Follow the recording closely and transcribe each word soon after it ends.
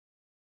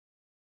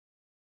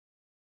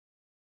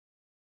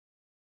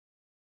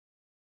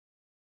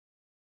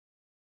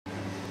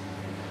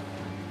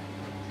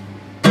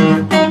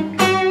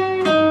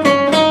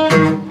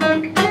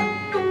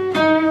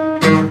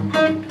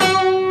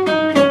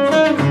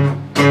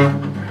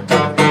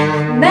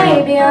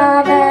Maybe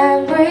I'm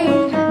angry,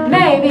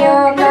 maybe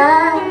I'm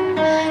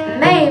mad,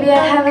 maybe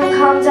I haven't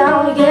calmed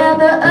down yet,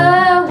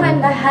 but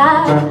when I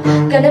have,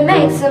 gonna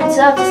make some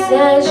tough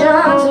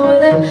decisions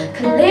with a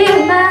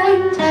clear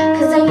mind,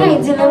 cause I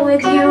ain't dealing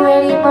with you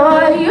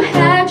anymore. You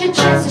had your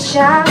chance to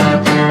shine,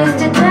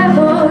 Mr.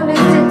 Devil,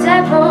 Mr.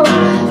 Devil.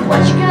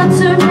 What you gonna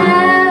do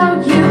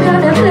now? You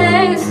gonna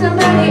blame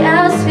somebody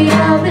else for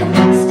your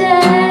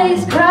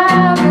mistakes,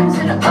 problems,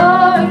 and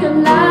all your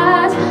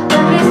lies.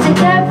 But Mr.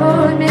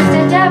 Devil,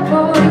 Mr.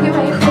 Devil, you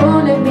ain't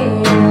fooling me.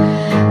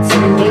 To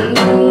me,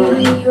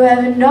 you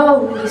have no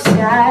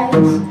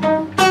disguise.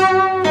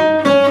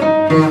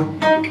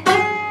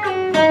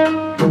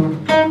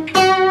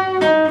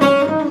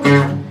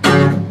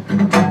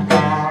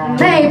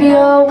 Maybe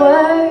your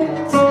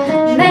words,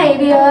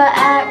 maybe your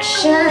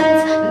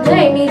actions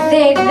made me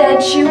think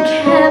that you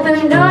care,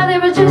 but no, they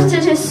were just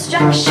a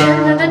distraction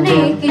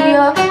underneath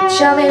your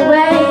charming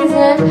ways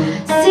and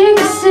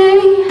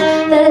secrecy.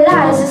 The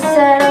lies a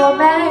sad old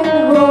man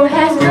who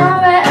has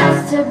nowhere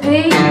else to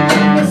be.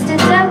 Mr.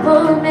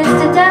 Devil,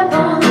 Mr.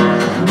 Devil,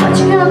 what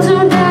you gonna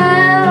do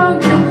now?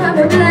 You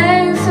gonna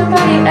blame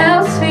somebody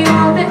else for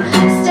your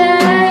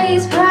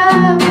mistakes,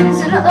 problems,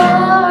 and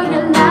all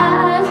your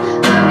lies.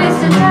 But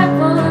Mr.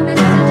 Devil,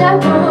 Mr.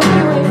 Devil,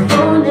 you ain't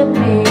fooling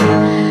me.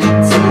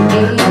 To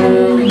me,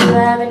 you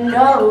haven't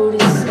no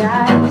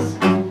disguise.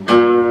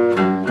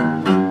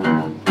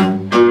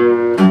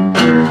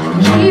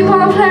 Keep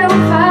on playing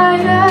with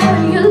fire,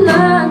 you'll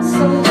learn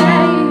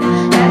someday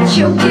that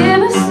you'll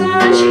give us so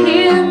much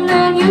healing,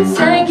 then you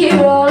take it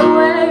all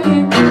away.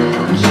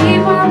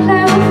 Keep on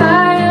playing with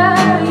fire,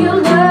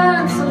 you'll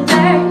learn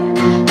someday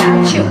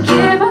that you'll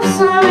give us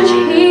so much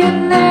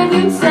healing, then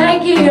you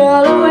take it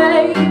all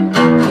away.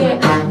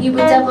 Yeah, you a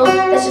devil,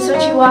 that's just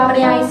what you are, but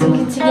I ain't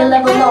sinking to your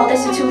level. No,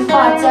 that's too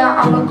far down.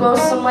 I'ma go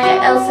somewhere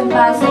else and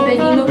find somebody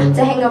new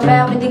to hang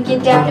around with and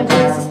get down and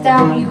balance this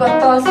down. You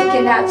got thoughts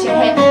sticking out your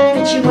head,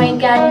 but you ain't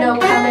got no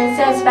common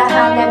sense.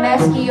 Behind that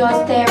mask of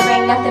yours, there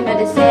ain't nothing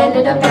but a sad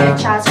little man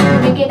child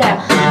screaming it out.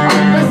 Oh,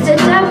 Mr.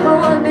 Devil,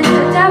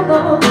 Mr.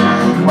 Devil,